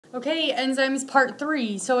Okay, enzymes part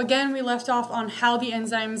 3. So again, we left off on how the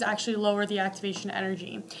enzymes actually lower the activation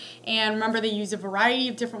energy. And remember, they use a variety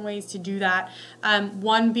of different ways to do that.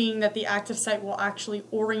 One being that the active site will actually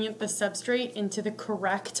orient the substrate into the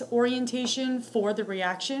correct orientation for the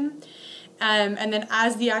reaction. And then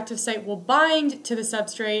as the active site will bind to the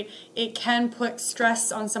substrate, it can put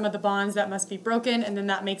stress on some of the bonds that must be broken, and then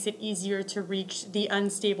that makes it easier to reach the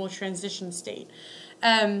unstable transition state.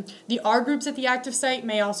 The R groups at the active site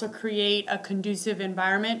may also create a conducive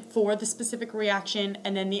environment for the specific reaction,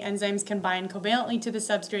 and then the enzymes can bind covalently to the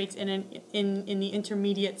substrates in the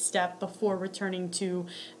intermediate step before returning to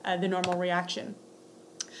the normal reaction.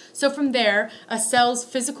 So from there, a cell's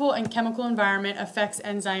physical and chemical environment affects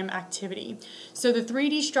enzyme activity. So the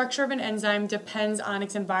 3D structure of an enzyme depends on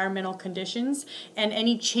its environmental conditions, and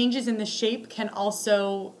any changes in the shape can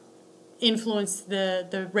also influence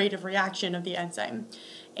the rate of reaction of the enzyme.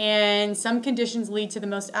 And some conditions lead to the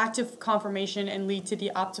most active conformation and lead to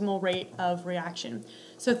the optimal rate of reaction.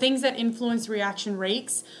 So things that influence reaction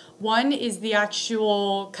rates, one is the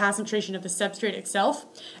actual concentration of the substrate itself.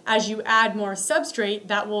 As you add more substrate,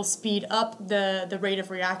 that will speed up the rate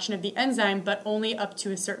of reaction of the enzyme, but only up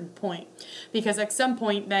to a certain point. Because at some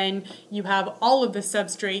point then you have all of the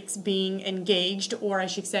substrates being engaged, or I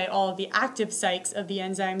should say all of the active sites of the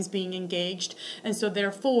enzymes being engaged, and so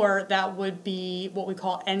therefore that would be what we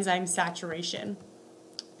call enzyme saturation.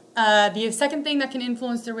 The second thing that can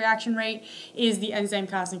influence the reaction rate is the enzyme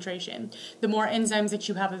concentration. The more enzymes that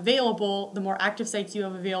you have available, the more active sites you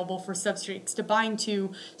have available for substrates to bind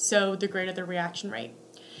to, so the greater the reaction rate.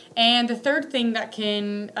 And the third thing that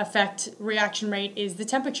can affect reaction rate is the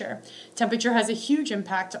temperature. Temperature has a huge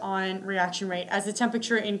impact on reaction rate. As the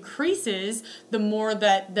temperature increases, the more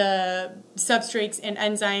that the substrates and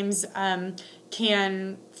enzymes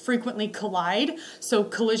can frequently collide. So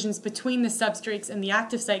collisions between the substrates and the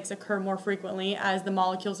active sites occur more frequently as the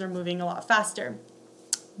molecules are moving a lot faster.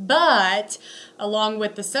 But along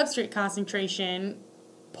with the substrate concentration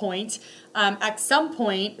point, at some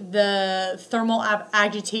point the thermal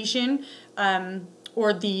agitation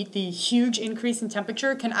or the huge increase in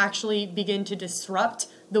temperature can actually begin to disrupt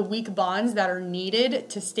the weak bonds that are needed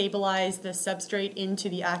to stabilize the substrate into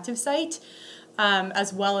the active site,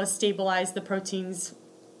 as well as stabilize the protein's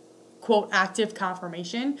quote active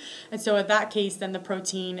conformation. And so in that case, then the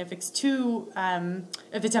protein, if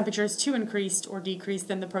the temperature is too increased or decreased,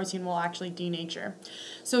 then the protein will actually denature.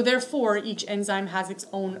 So therefore, each enzyme has its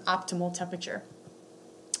own optimal temperature.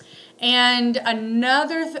 And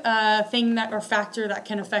another thing or factor that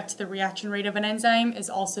can affect the reaction rate of an enzyme is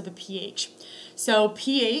also the pH. So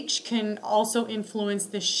pH can also influence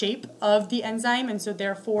the shape of the enzyme, and so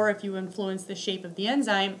therefore if you influence the shape of the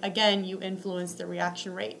enzyme, again you influence the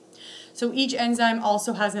reaction rate. So each enzyme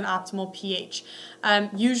also has an optimal pH.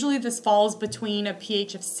 Usually this falls between a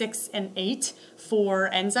pH of 6 and 8 for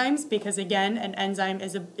enzymes, because again an enzyme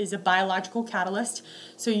is a biological catalyst,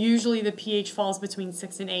 so usually the pH falls between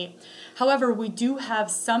 6 and 8. However, we do have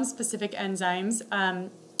some specific enzymes,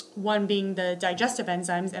 one being the digestive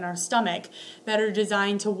enzymes in our stomach, that are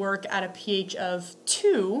designed to work at a pH of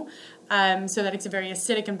 2, so that it's a very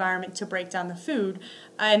acidic environment to break down the food.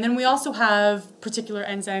 And then we also have particular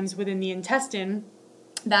enzymes within the intestine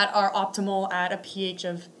that are optimal at a pH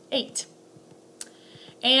of 8.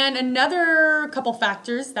 And another couple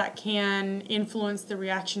factors that can influence the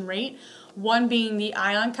reaction rate, one being the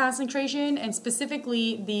ion concentration, and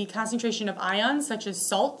specifically the concentration of ions such as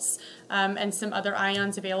salts and some other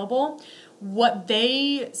ions available. What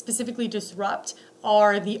they specifically disrupt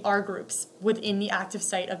are the R groups within the active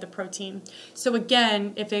site of the protein. So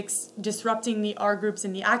again, if it's disrupting the R groups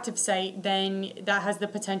in the active site, then that has the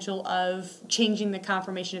potential of changing the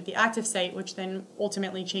conformation of the active site, which then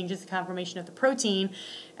ultimately changes the conformation of the protein,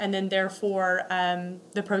 and then therefore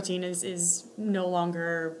the protein is no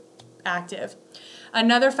longer active.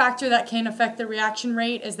 Another factor that can affect the reaction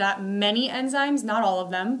rate is that many enzymes, not all of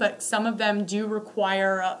them, but some of them do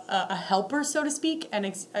require a helper, so to speak, and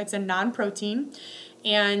it's a non-protein,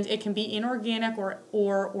 and it can be inorganic or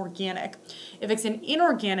organic. If it's an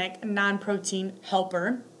inorganic non-protein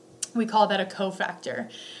helper, we call that a cofactor.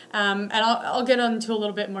 And I'll get into a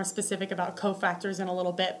little bit more specific about cofactors in a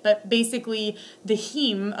little bit, but basically the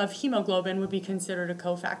heme of hemoglobin would be considered a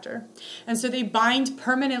cofactor. And so they bind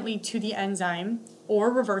permanently to the enzyme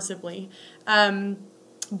or reversibly,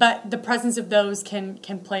 but the presence of those can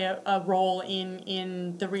play a role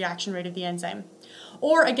in the reaction rate of the enzyme.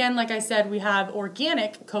 Or again, like I said, we have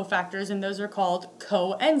organic cofactors, and those are called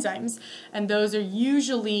coenzymes, and those are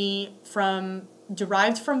usually from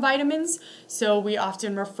derived from vitamins, so we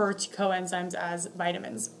often refer to coenzymes as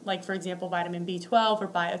vitamins, like for example vitamin B12 or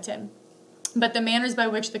biotin. But the manners by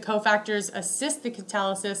which the cofactors assist the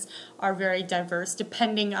catalysis are very diverse,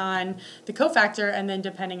 depending on the cofactor and then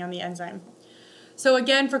depending on the enzyme. So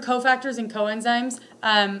again, for cofactors and coenzymes,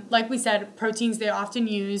 like we said, proteins, they often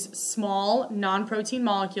use small non-protein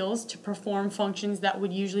molecules to perform functions that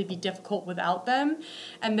would usually be difficult without them.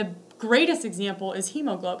 And the greatest example is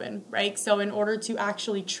hemoglobin, right? So in order to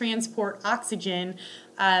actually transport oxygen,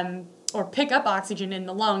 or pick up oxygen in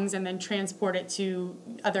the lungs and then transport it to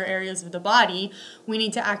other areas of the body, we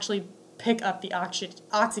need to actually pick up the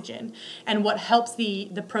oxygen. And what helps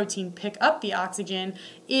the protein pick up the oxygen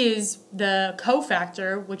is the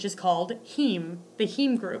cofactor, which is called heme, the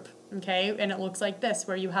heme group. Okay, and it looks like this,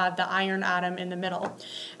 where you have the iron atom in the middle.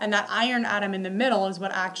 And that iron atom in the middle is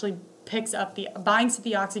what actually binds to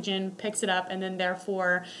the oxygen, picks it up, and then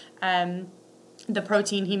therefore the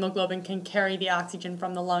protein hemoglobin can carry the oxygen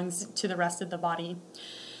from the lungs to the rest of the body.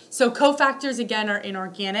 So cofactors, again, are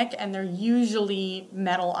inorganic, and they're usually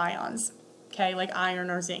metal ions, okay, like iron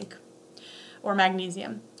or zinc or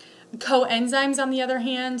magnesium. Coenzymes, on the other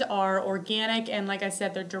hand, are organic, and like I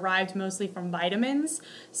said, they're derived mostly from vitamins.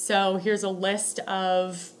 So here's a list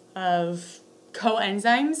of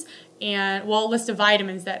coenzymes, and well, a list of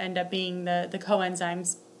vitamins that end up being the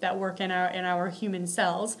coenzymes that work in our human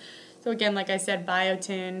cells. So again, like I said,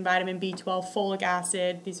 biotin, vitamin B12, folic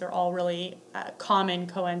acid, these are all really common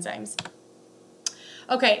coenzymes.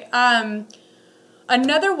 Okay,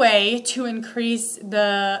 another way to increase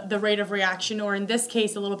the rate of reaction, or in this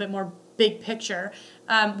case, a little bit more big picture,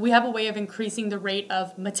 we have a way of increasing the rate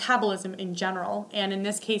of metabolism in general. And in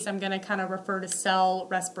this case, I'm going to kind of refer to cell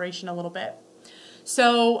respiration a little bit.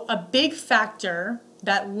 So a big factor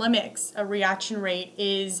that limits a reaction rate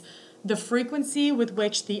is the frequency with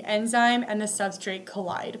which the enzyme and the substrate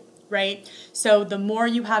collide, right? So the more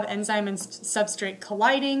you have enzyme and substrate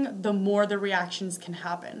colliding, the more the reactions can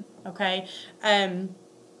happen, okay?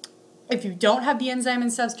 If you don't have the enzyme and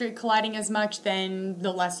substrate colliding as much, then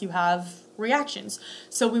the less you have reactions.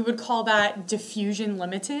 So we would call that diffusion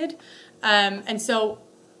limited.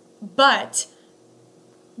 But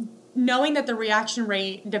knowing that the reaction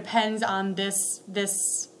rate depends on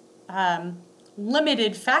this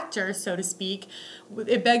limited factor, so to speak,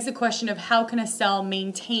 it begs the question of how can a cell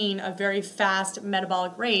maintain a very fast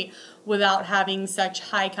metabolic rate without having such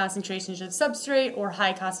high concentrations of substrate or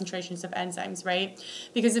high concentrations of enzymes, right?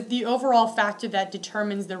 Because if the overall factor that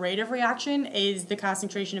determines the rate of reaction is the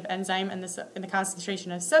concentration of enzyme and the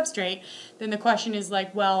concentration of substrate, then the question is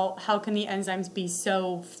like, well, how can the enzymes be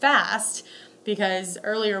so fast? Because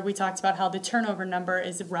earlier we talked about how the turnover number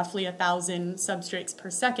is roughly 1,000 substrates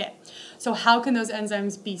per second. So how can those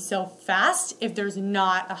enzymes be so fast if there's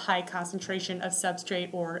not a high concentration of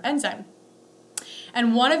substrate or enzyme?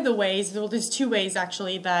 And one of the ways, well, there's two ways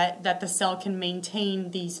actually that the cell can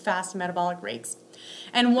maintain these fast metabolic rates.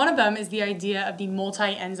 And one of them is the idea of the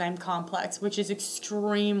multi-enzyme complex, which is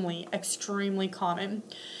extremely, extremely common.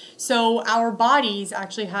 So our bodies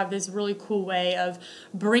actually have this really cool way of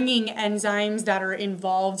bringing enzymes that are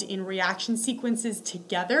involved in reaction sequences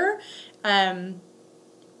together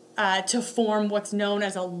to form what's known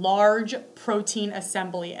as a large protein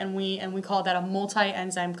assembly, and we call that a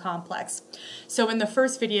multi-enzyme complex. So in the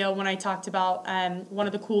first video, when I talked about one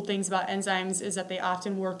of the cool things about enzymes is that they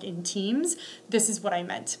often work in teams, this is what I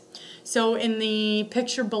meant. So in the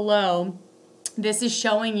picture below, this is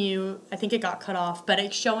showing you, I think it got cut off, but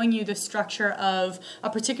it's showing you the structure of a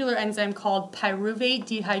particular enzyme called pyruvate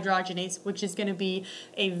dehydrogenase, which is going to be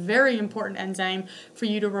a very important enzyme for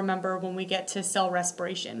you to remember when we get to cell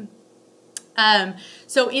respiration.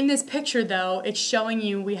 So in this picture, though, it's showing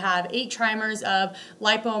you we have 8 trimers of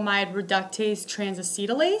lipoamide reductase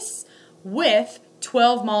transacetylase with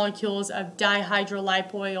 12 molecules of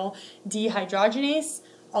dihydrolipoyl dehydrogenase,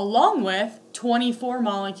 along with 24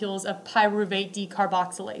 molecules of pyruvate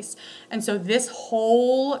decarboxylase. And so this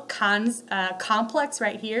whole complex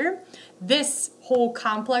right here, this whole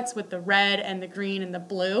complex with the red and the green and the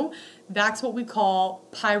blue, that's what we call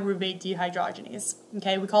pyruvate dehydrogenase.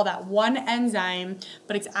 Okay, we call that one enzyme,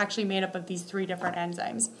 but it's actually made up of these 3 different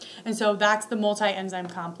enzymes. And so that's the multi-enzyme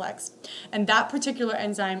complex. And that particular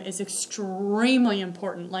enzyme is extremely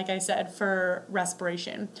important, like I said, for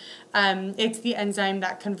respiration. It's the enzyme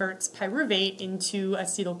that converts pyruvate into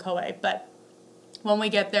acetyl-CoA. But When we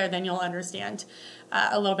get there, then you'll understand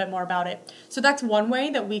a little bit more about it. So that's one way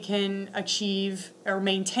that we can achieve or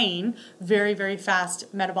maintain very, very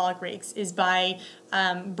fast metabolic rates, is by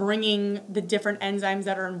bringing the different enzymes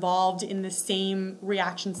that are involved in the same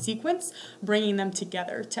reaction sequence, bringing them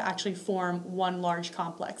together to actually form one large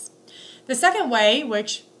complex. The second way,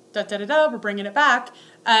 which, we're bringing it back,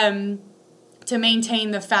 to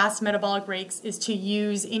maintain the fast metabolic rates, is to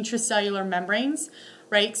use intracellular membranes,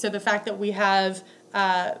 right? So the fact that we have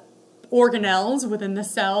organelles within the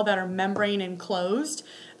cell that are membrane enclosed,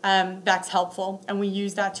 that's helpful, and we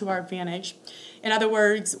use that to our advantage. In other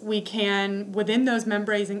words, we can, within those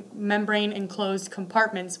membrane enclosed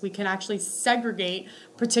compartments, we can actually segregate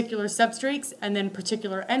particular substrates and then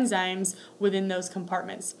particular enzymes within those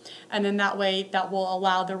compartments. And then that way, that will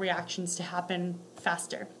allow the reactions to happen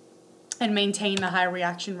faster and maintain the high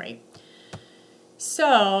reaction rate.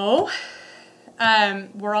 So,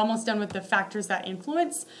 we're almost done with the factors that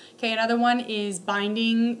influence. Okay, another one is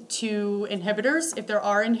binding to inhibitors. If there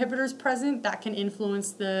are inhibitors present, that can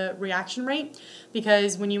influence the reaction rate,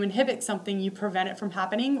 because when you inhibit something, you prevent it from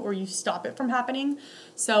happening or you stop it from happening.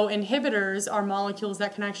 So inhibitors are molecules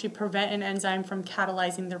that can actually prevent an enzyme from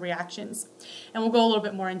catalyzing the reactions. And we'll go a little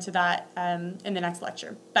bit more into that in the next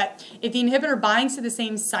lecture. But if the inhibitor binds to the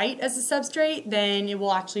same site as the substrate, then it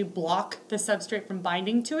will actually block the substrate from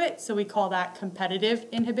binding to it. So we call that competitive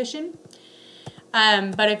inhibition.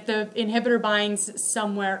 But if the inhibitor binds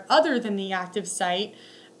somewhere other than the active site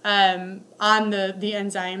on the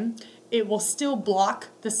enzyme, it will still block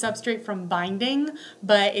the substrate from binding,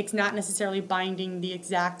 but it's not necessarily binding the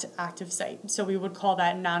exact active site. So we would call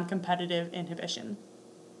that non-competitive inhibition.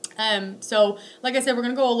 So like I said, we're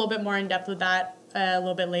going to go a little bit more in depth with that a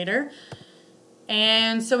little bit later.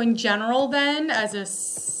 And so in general then, as a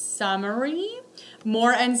summary,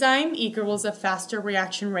 more enzyme equals a faster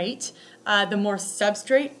reaction rate. The more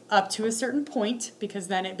substrate up to a certain point, because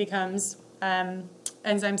then it becomes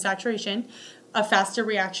enzyme saturation, a faster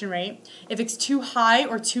reaction rate. If it's too high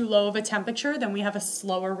or too low of a temperature, then we have a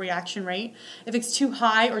slower reaction rate. If it's too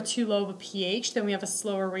high or too low of a pH, then we have a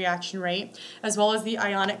slower reaction rate, as well as the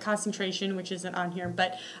ionic concentration, which isn't on here,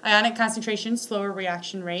 but ionic concentration, slower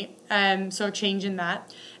reaction rate, so a change in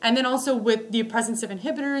that. And then also with the presence of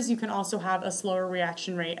inhibitors, you can also have a slower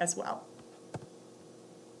reaction rate as well.